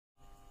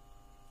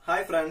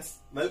Hi friends,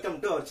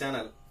 welcome to our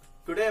channel.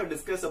 Today I will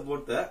discuss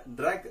about the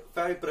drug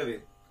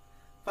Favipiravir.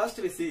 First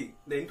we see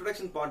the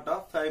introduction part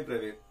of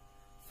Favipiravir.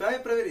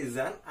 Favipiravir is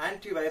an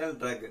antiviral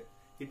drug.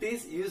 It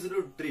is used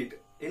to treat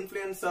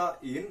influenza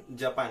in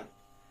Japan.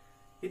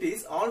 It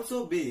is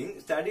also being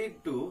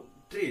studied to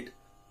treat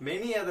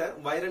many other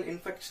viral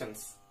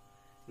infections.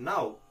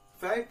 Now,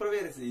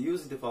 Favipiravir is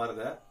used for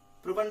the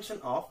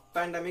prevention of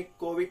pandemic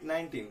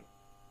Covid-19.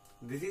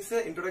 This is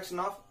the introduction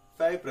of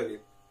Favipiravir.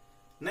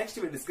 Next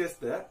we discuss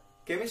the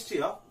chemistry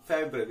of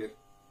Favipiravir.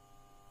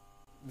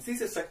 This is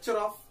the structure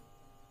of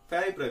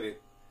Favipiravir.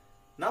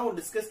 Now we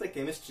discuss the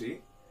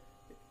chemistry.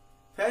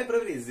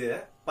 Favipiravir is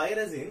a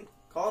pyrazine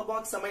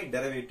carboxamide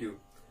derivative.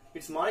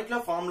 Its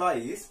molecular formula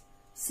is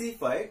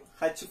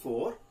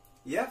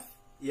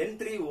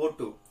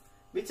C5H4FN3O2,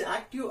 which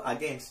active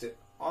against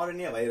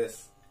RNA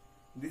virus.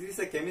 This is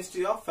the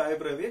chemistry of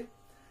Favipiravir.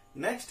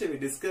 Next we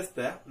discuss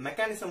the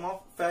mechanism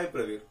of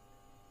Favipiravir.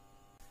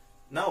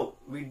 Now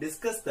we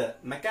discuss the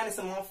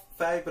mechanism of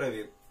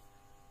Favipiravir.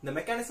 The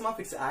mechanism of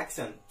its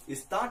action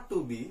is thought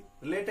to be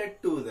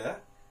related to the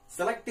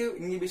selective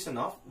inhibition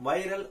of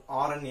viral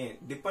RNA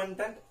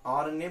dependent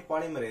RNA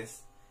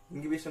polymerase.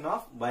 Inhibition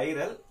of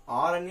viral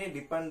RNA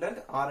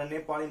dependent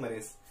RNA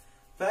polymerase.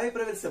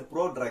 Favipiravir is a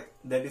prodrug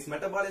that is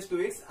metabolized to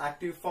its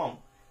active form,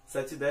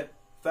 such that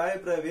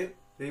Favipiravir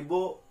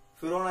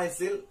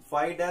ribofuronosyl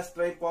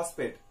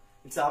 5-triphosphate.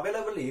 It's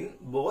available in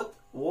both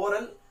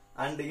oral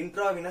and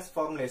intravenous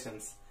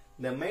formulations.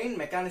 The main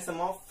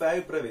mechanism of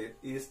Favipiravir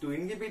is to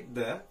inhibit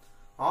the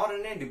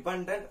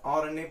RNA-dependent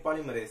RNA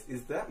polymerase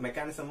is the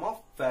mechanism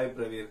of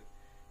Favipiravir.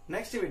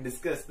 Next we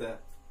discuss the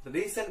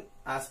recent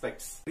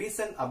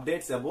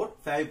updates about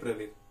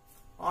Favipiravir.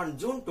 On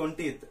June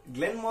 20th,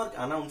 Glenmark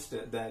announced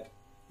that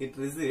it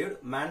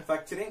received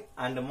manufacturing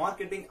and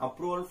marketing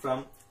approval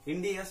from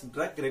India's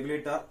drug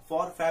regulator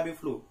for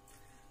Fabiflu,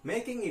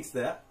 making it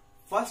the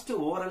first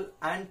oral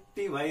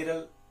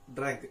antiviral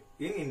drug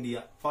in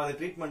India for the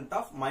treatment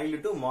of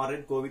mild to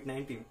moderate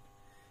COVID-19.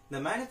 The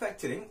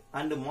manufacturing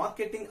and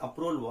marketing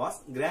approval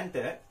was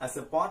granted as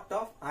a part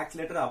of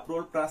accelerated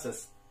approval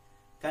process,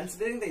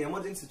 considering the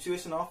emerging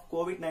situation of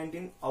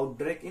COVID-19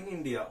 outbreak in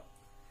India.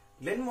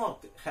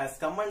 Glenmark has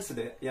commenced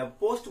a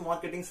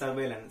post-marketing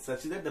surveillance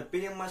such that the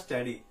PMR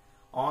study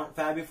on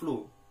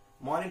Fabiflu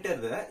monitor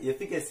the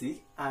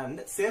efficacy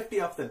and safety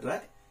of the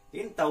drug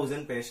in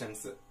 1,000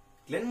 patients.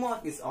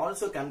 Glenmark is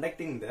also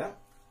conducting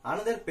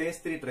another phase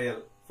 3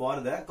 trial for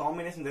the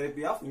combination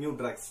therapy of new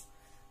drugs.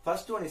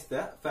 First one is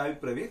the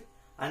Favipiravir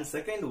and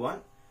second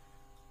one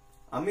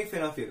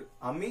Amifenovir.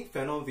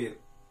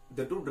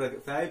 The two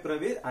drugs,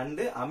 Favipiravir and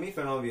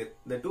Amifenovir.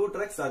 The two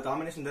drugs are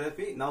combination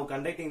therapy now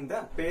conducting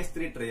the phase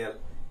 3 trial.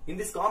 In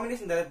this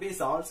combination therapy is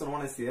also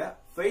known as a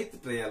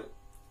faith trial.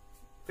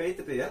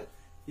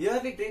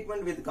 Yearly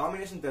treatment with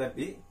combination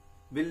therapy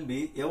will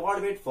be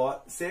evaluated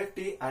for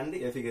safety and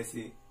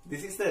efficacy.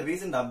 This is the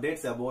recent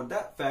updates about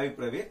the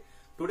Favipiravir.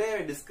 Today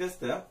I discussed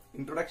the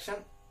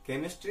introduction,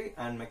 chemistry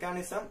and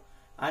mechanism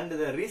and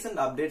the recent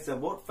updates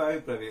about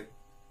Favipiravir.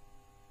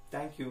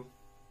 Thank you.